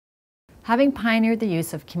Having pioneered the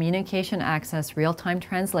use of Communication Access Real-Time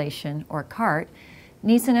Translation, or CART,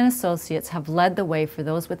 Neeson and Associates have led the way for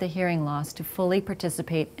those with a hearing loss to fully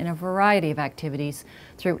participate in a variety of activities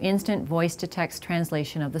through instant voice-to-text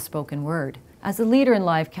translation of the spoken word. As a leader in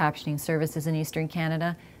live captioning services in Eastern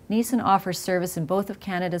Canada, Neeson offers service in both of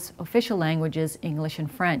Canada's official languages, English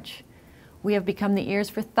and French. We have become the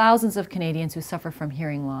ears for thousands of Canadians who suffer from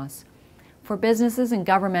hearing loss. For businesses and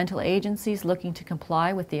governmental agencies looking to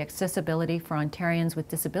comply with the Accessibility for Ontarians with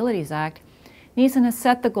Disabilities Act, Neeson has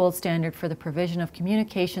set the gold standard for the provision of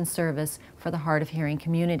communication service for the hard of hearing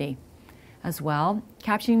community. As well,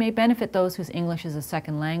 captioning may benefit those whose English is a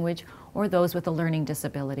second language or those with a learning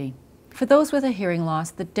disability. For those with a hearing loss,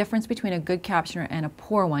 the difference between a good captioner and a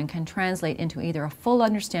poor one can translate into either a full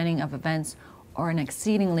understanding of events or an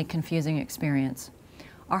exceedingly confusing experience.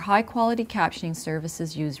 Our high-quality captioning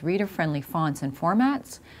services use reader-friendly fonts and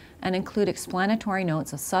formats and include explanatory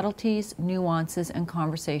notes of subtleties, nuances, and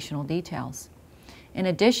conversational details. In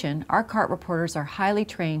addition, our CART reporters are highly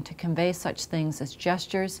trained to convey such things as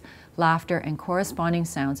gestures, laughter, and corresponding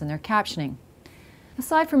sounds in their captioning.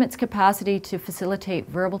 Aside from its capacity to facilitate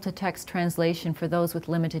verbal-to-text translation for those with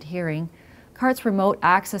limited hearing, CART's remote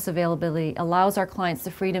access availability allows our clients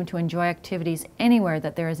the freedom to enjoy activities anywhere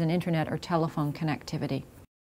that there is an internet or telephone connectivity.